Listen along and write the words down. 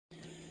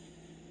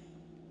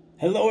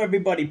Hello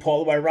everybody,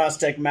 Paul Y.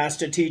 Rostek,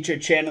 Master Teacher,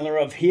 Channeler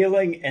of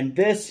Healing, and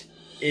this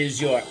is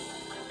your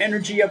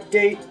energy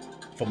update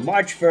for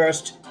March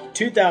 1st,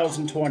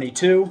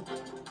 2022.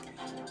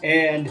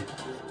 And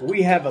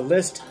we have a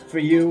list for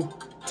you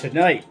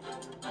tonight.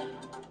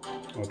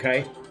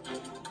 Okay?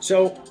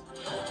 So,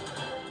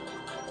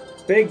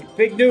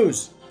 big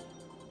news.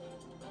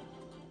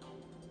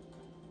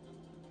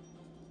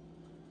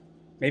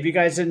 Maybe you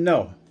guys didn't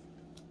know,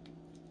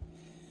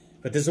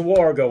 but there's a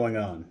war going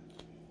on.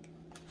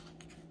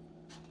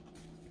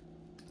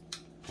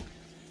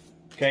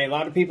 Okay, a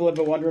lot of people have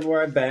been wondering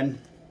where I've been.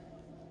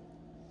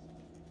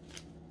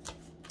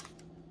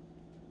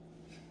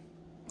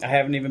 I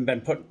haven't even been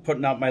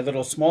putting out my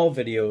little small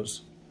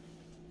videos.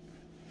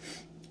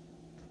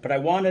 But I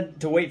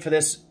wanted to wait for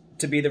this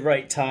to be the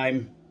right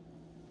time.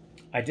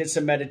 I did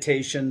some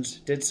meditations,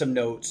 did some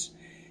notes,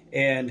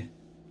 and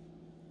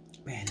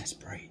man, it's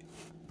bright.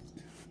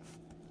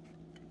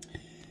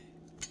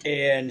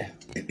 And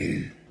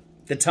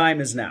the time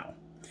is now.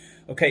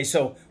 Okay,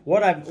 so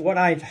what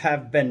I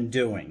have been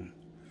doing.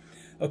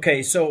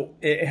 Okay, so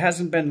it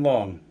hasn't been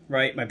long,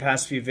 right? My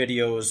past few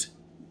videos,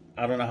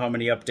 I don't know how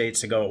many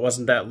updates ago, it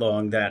wasn't that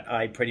long that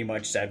I pretty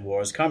much said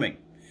war is coming.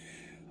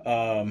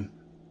 And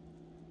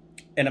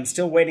I'm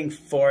still waiting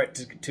for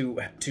it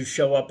to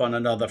show up on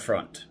another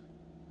front,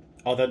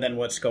 other than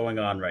what's going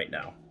on right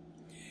now.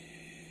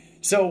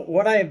 So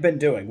what I have been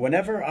doing,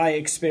 whenever I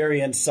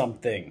experience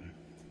something,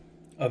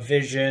 a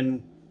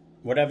vision,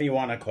 whatever you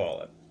want to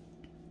call it,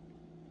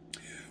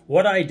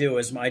 what I do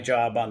as my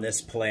job on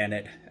this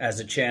planet as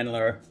a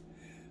channeler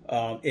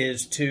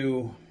is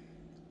to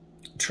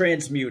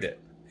transmute it.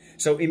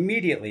 So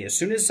immediately, as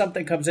soon as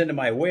something comes into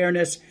my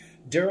awareness,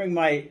 during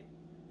my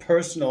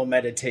personal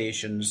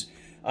meditations,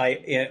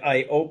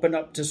 I open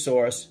up to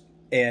Source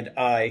and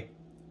I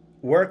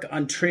work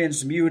on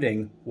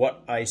transmuting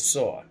what I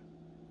saw.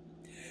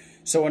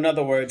 So in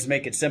other words,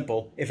 make it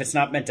simple. If it's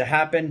not meant to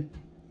happen,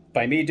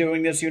 by me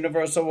doing this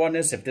universal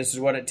oneness, if this is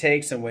what it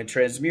takes, and we're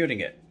transmuting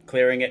it,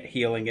 clearing it,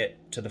 healing it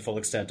to the full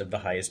extent of the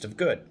highest of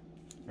good,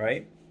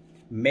 right?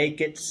 Make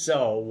it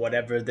so,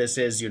 whatever this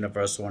is,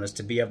 universal oneness,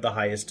 to be of the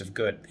highest of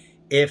good,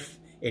 if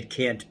it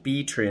can't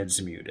be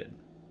transmuted.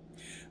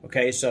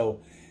 Okay,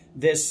 so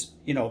this,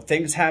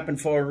 things happen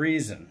for a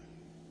reason.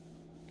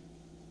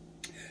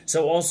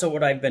 So also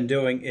what I've been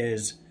doing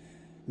is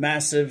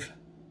massive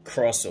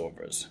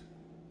crossovers.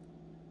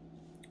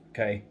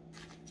 Okay.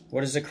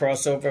 What is a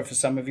crossover for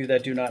some of you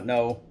that do not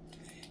know?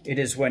 It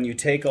is when you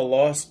take a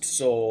lost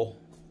soul,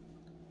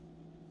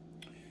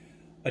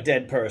 a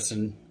dead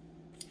person,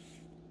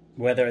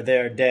 whether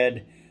they're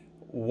dead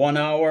 1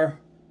 hour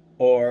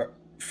or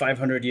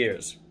 500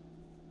 years.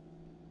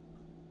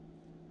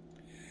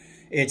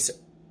 It's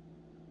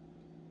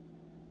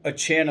a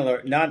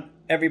channeler. Not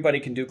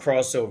everybody can do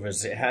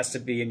crossovers. It has to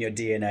be in your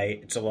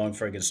DNA. It's a long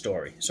friggin'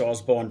 story. So I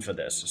was born for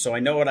this. So I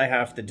know what I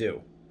have to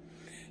do.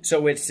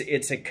 So it's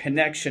a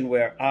connection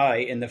where I,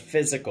 in the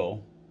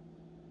physical,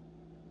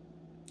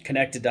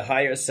 connected to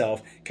higher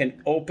self,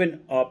 can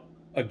open up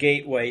a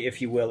gateway,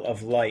 if you will,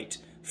 of light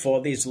for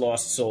these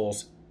lost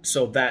souls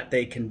so that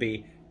they can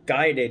be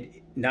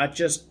guided, not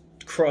just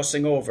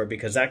crossing over,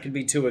 because that could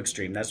be too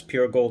extreme. That's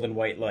pure golden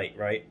white light,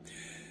 right?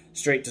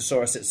 Straight to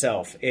Source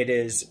itself. It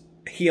is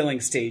healing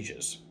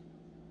stages.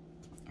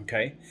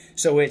 Okay,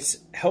 so it's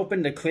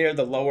helping to clear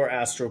the lower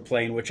astral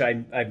plane, which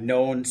I've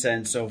known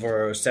since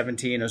over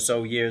 17 or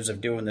so years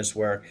of doing this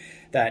work,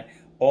 that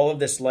all of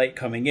this light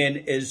coming in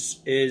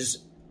is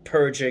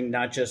purging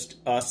not just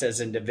us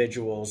as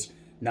individuals,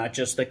 not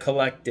just the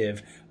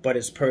collective, but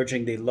it's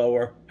purging the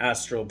lower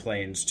astral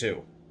planes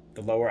too.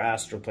 The lower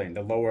astral plane,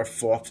 the lower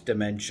fourth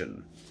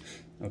dimension.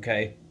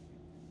 Okay,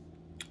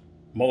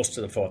 most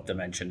of the fourth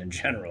dimension in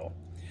general,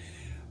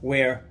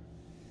 where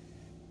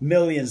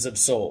millions of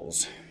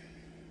souls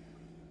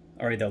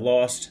are either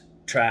lost,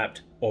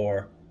 trapped,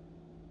 or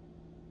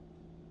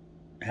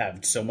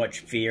have so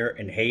much fear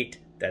and hate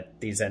that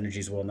these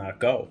energies will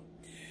not go.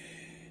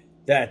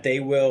 That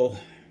they will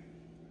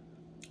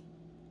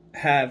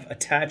have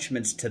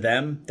attachments to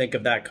them. Think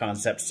of that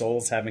concept,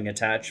 souls having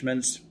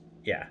attachments.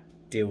 Yeah,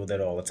 deal with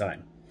it all the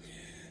time.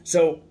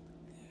 So,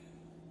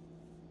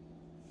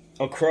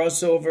 a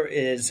crossover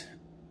is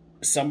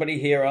somebody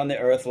here on the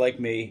earth like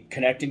me,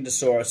 connecting to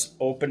Source,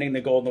 opening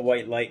the golden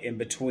white light in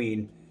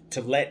between, to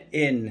let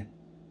in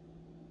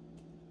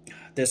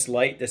this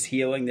light, this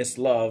healing, this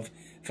love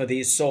for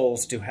these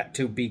souls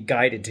to be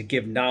guided,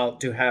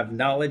 to have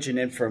knowledge and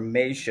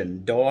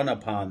information dawn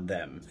upon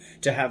them,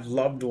 to have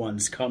loved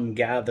ones come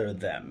gather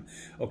them.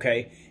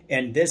 Okay,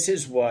 and this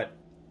is what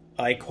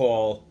I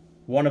call,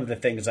 one of the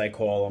things I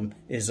call them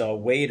is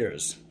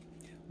waiters.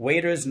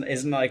 Waiters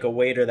isn't like a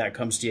waiter that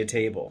comes to your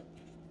table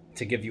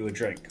to give you a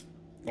drink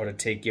or to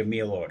take your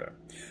meal order.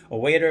 A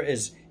waiter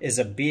is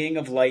a being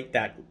of light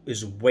that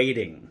is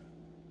waiting.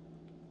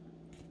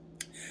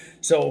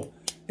 So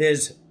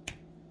there's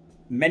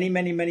many,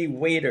 many, many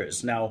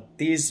waiters. Now,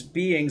 these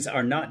beings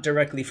are not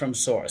directly from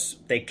source.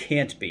 They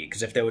can't be,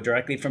 because if they were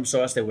directly from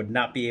source, they would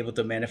not be able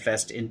to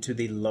manifest into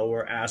the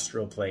lower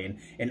astral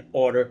plane in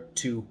order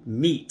to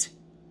meet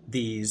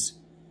these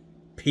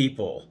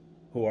people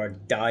who are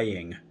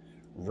dying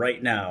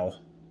right now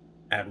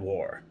at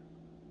war.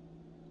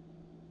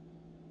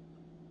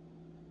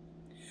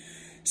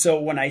 So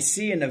when I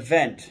see an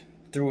event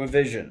through a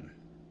vision,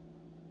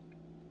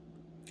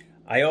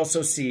 I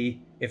also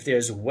see if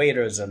there's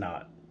waiters or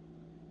not.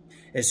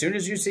 As soon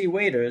as you see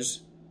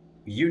waiters,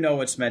 you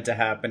know it's meant to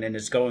happen and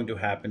it's going to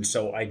happen.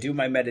 So I do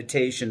my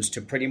meditations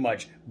to pretty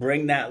much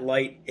bring that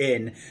light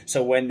in.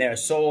 So when their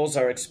souls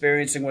are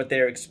experiencing what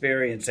they're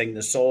experiencing,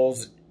 the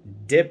souls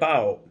dip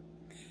out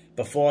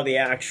before the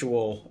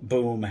actual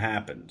boom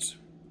happens.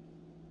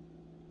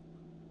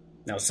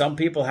 Now, some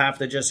people have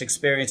to just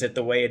experience it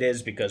the way it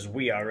is because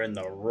we are in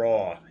the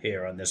raw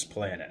here on this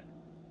planet.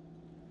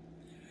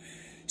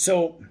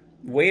 So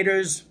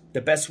waiters,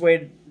 the best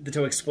way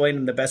to explain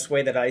them, the best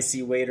way that I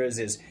see waiters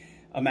is,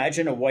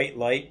 imagine a white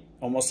light,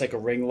 almost like a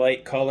ring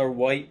light color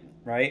white,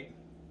 right?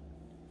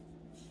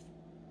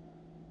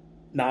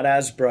 Not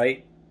as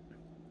bright,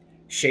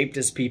 shaped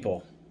as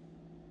people.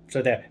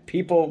 So they're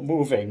people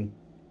moving,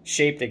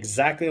 shaped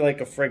exactly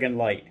like a friggin'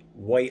 light,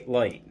 white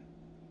light.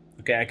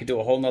 Okay, I could do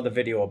a whole nother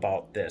video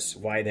about this,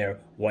 why they're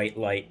white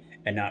light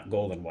and not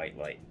golden white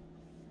light.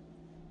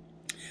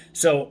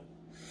 So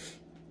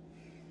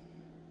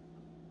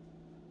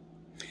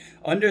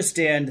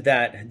understand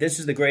that this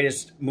is the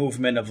greatest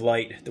movement of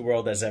light the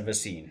world has ever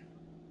seen.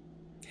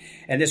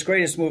 And this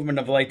greatest movement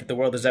of light that the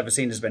world has ever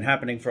seen has been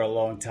happening for a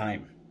long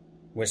time.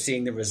 We're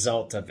seeing the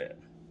result of it.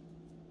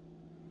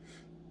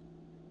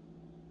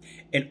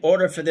 In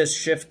order for this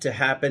shift to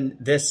happen,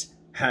 this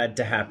had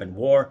to happen.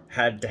 War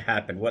had to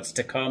happen. What's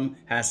to come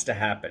has to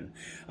happen.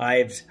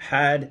 I've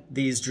had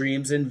these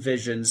dreams and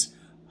visions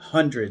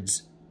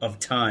hundreds of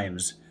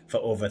times for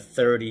over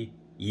 30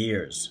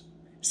 years.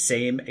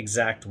 Same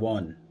exact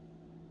one.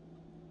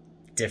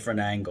 Different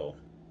angle.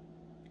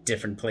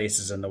 Different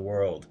places in the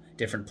world.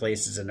 Different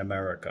places in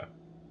America.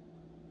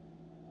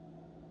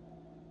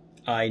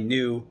 I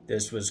knew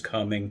this was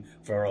coming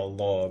for a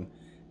long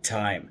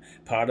time.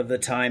 Part of the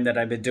time that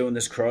I've been doing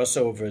this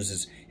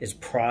crossovers is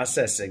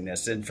processing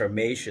this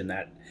information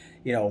that,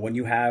 you know, when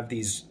you have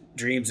these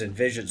dreams and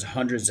visions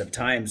hundreds of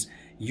times,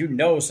 you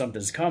know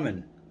something's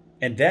coming.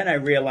 And then I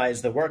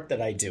realize the work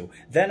that I do.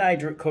 Then I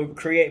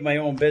create my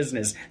own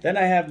business. Then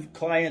I have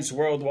clients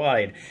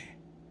worldwide.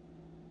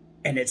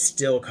 And it's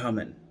still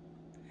coming.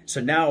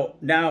 So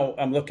now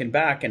I'm looking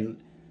back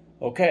and,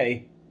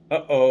 okay,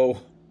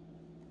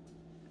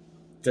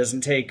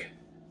 doesn't take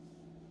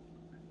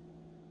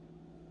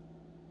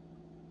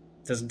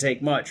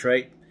much,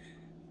 right,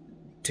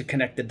 to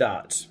connect the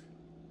dots.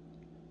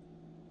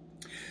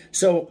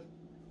 So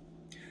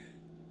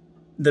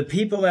the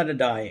people that are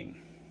dying,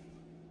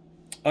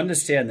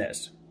 understand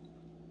this.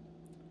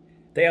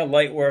 They are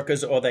light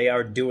workers or they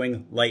are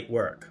doing light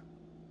work.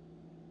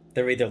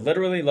 They're either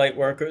literally light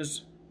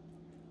workers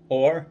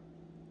or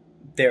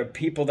they're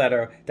people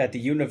that the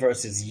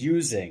universe is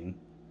using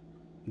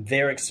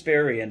their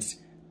experience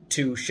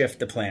to shift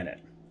the planet,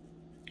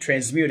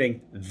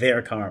 transmuting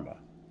their karma.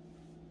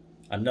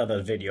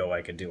 Another video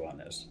I could do on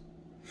this.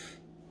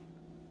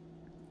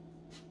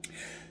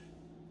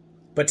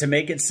 But to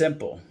make it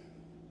simple,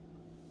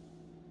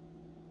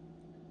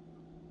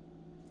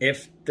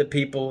 if the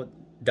people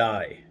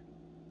die,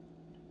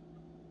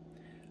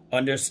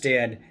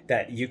 understand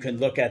that you can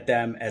look at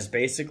them as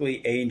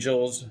basically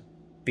angels,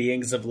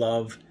 beings of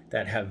love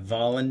that have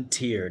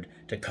volunteered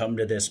to come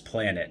to this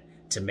planet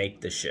to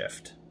make the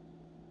shift.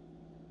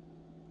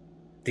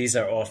 These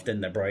are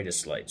often the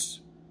brightest lights.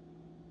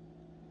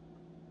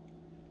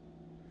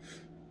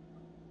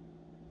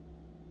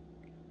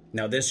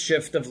 Now, this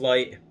shift of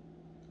light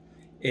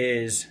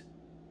is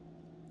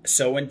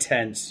so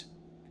intense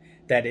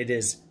that it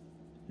is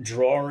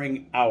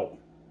drawing out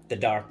the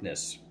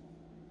darkness.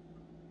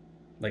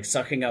 Like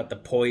sucking out the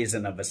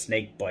poison of a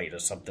snake bite or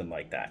something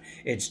like that.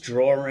 It's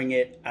drawing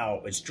it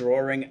out. It's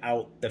drawing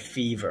out the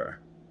fever.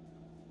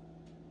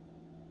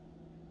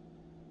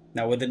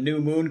 Now, with the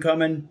new moon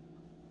coming,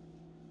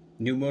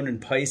 new moon in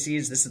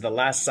Pisces, this is the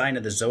last sign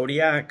of the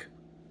zodiac.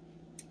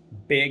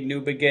 Big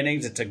new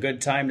beginnings. It's a good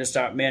time to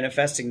start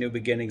manifesting new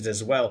beginnings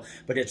as well.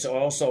 But it's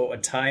also a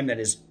time that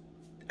is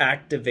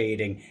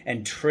activating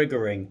and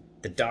triggering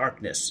the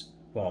darkness.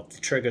 Well, the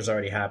trigger's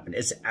already happened.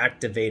 It's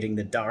activating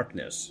the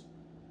darkness.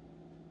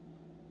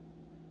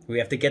 We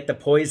have to get the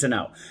poison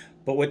out.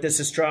 But with this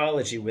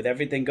astrology, with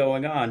everything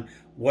going on,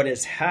 what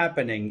is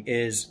happening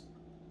is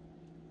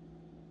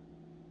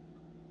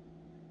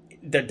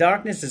the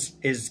darkness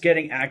is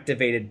getting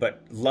activated,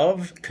 but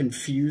love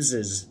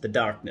confuses the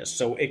darkness.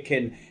 So it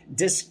can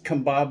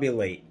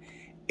discombobulate,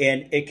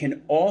 and it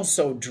can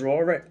also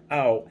draw it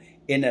out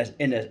in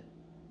an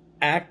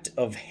act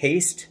of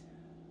haste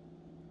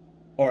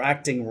or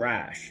acting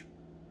rash.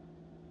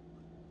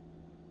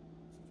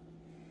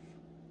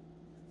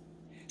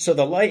 So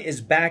the light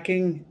is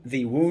backing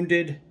the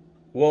wounded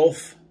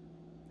wolf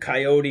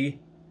coyote,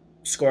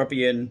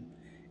 scorpion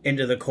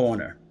into the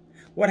corner.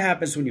 What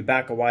happens when you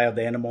back a wild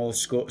animal,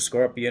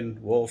 scorpion,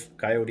 wolf,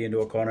 coyote into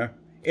a corner?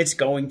 It's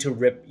going to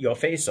rip your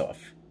face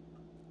off.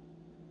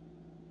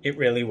 It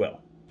really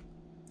will.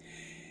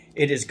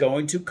 It is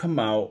going to come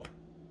out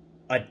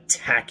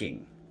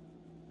attacking.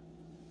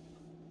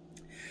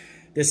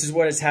 This is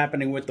what is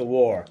happening with the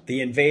war.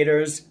 The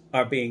invaders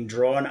are being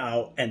drawn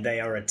out and they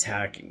are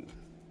attacking.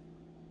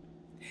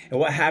 And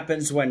what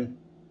happens when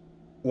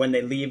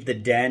they leave the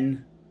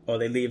den or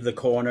they leave the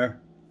corner?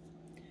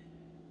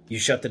 You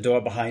shut the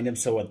door behind them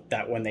so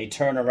that when they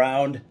turn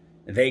around,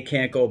 they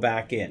can't go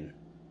back in.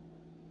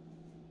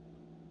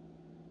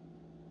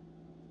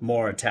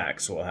 More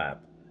attacks will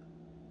happen.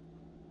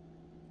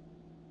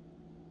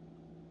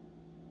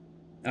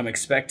 I'm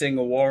expecting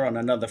a war on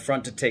another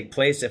front to take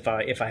place if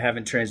I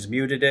haven't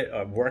transmuted it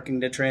or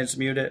working to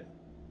transmute it.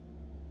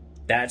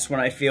 That's when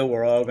I feel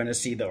we're all going to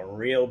see the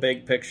real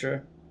big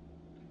picture.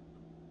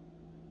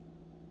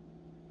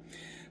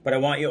 But I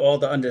want you all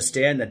to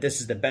understand that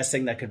this is the best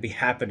thing that could be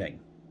happening.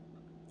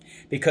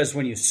 Because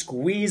when you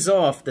squeeze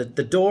off the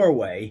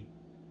doorway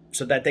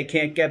so that they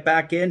can't get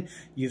back in,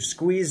 you've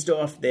squeezed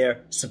off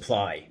their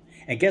supply.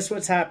 And guess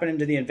what's happening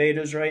to the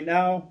invaders right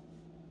now?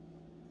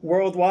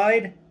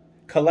 Worldwide,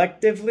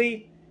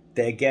 collectively,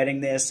 they're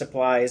getting their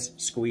supplies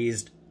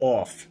squeezed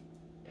off.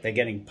 They're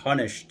getting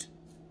punished.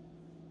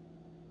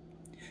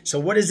 So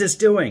what is this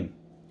doing?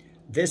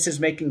 This is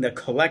making the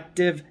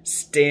collective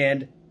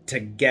stand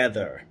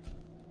together.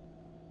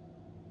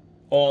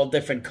 All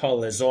different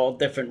colors, all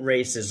different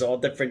races, all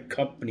different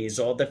companies,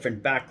 all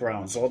different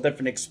backgrounds, all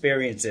different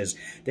experiences.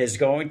 There's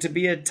going to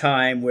be a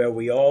time where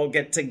we all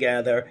get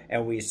together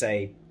and we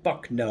say,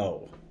 fuck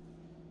no.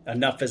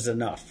 Enough is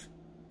enough.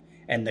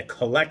 And the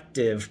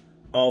collective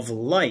of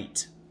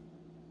light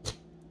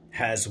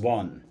has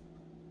won.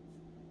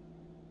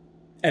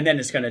 And then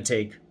it's going to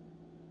take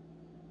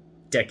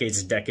decades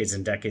and decades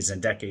and decades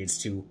and decades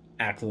to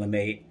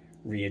acclimate,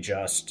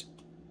 readjust,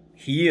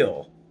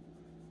 heal,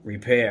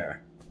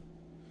 repair,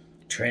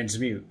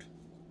 transmute.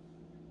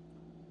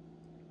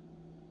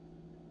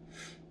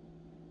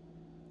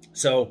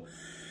 So,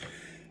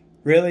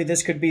 really,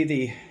 this could be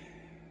the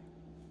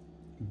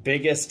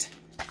biggest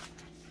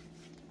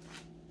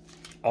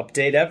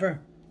update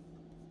ever.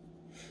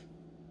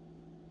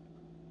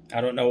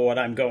 I don't know what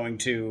I'm going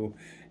to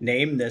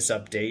name this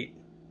update.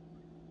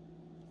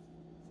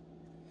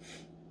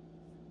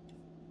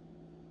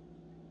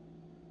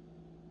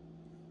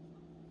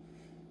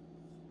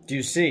 Do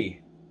you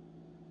see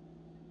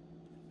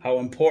how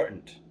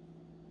important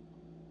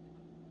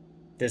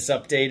this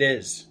update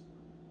is?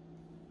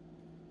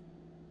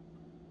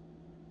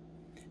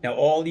 Now,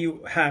 all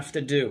you have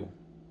to do,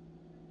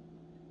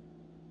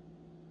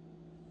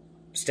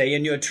 stay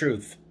in your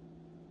truth.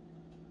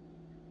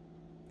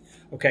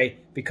 Okay?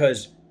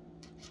 Because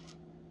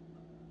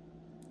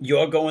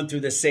you're going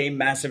through the same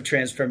massive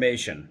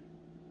transformation.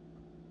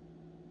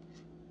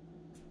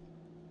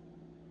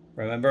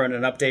 Remember in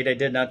an update I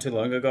did not too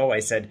long ago, I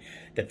said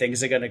that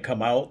things are going to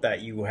come out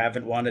that you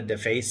haven't wanted to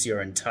face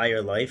your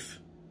entire life?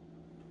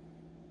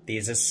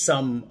 These are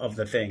some of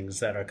the things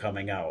that are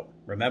coming out.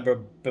 Remember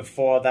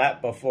before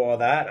that,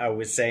 I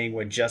was saying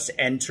we're just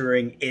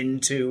entering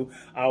into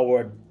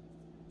our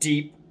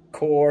deep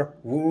core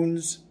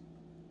wounds.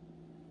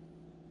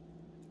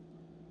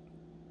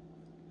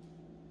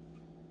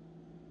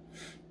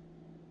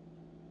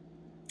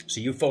 So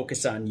you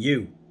focus on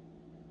you.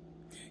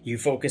 You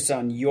focus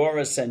on your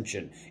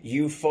ascension.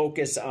 You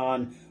focus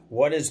on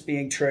what is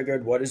being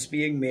triggered, what is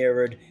being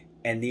mirrored,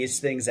 and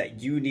these things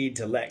that you need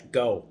to let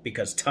go,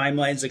 because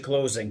timelines are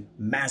closing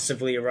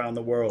massively around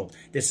the world.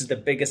 This is the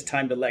biggest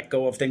time to let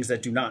go of things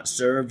that do not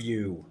serve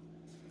you.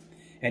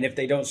 And if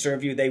they don't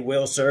serve you, they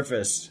will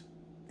surface.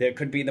 There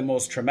could be the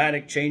most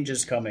traumatic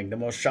changes coming, the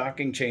most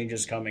shocking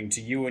changes coming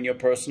to you in your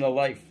personal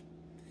life.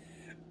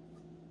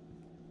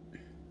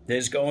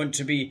 There's going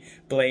to be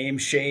blame,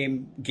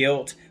 shame,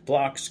 guilt,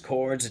 blocks,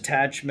 cords,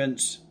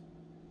 attachments.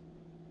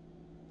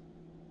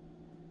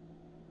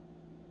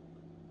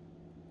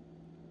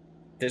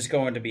 There's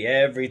going to be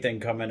everything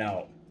coming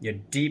out. Your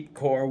deep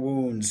core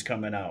wounds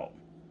coming out.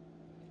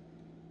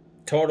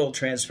 Total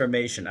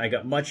transformation. I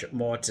got much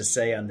more to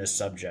say on this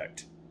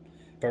subject.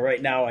 But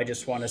right now, I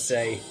just want to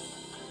say,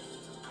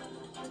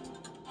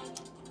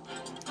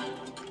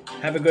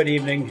 have a good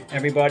evening,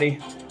 everybody.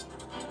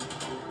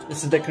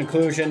 This is the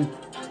conclusion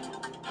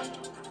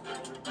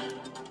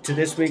to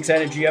this week's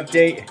energy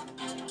update.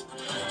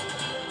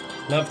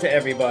 Love to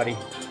everybody.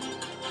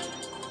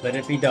 Let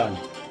it be done.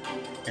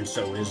 And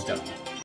so it is done.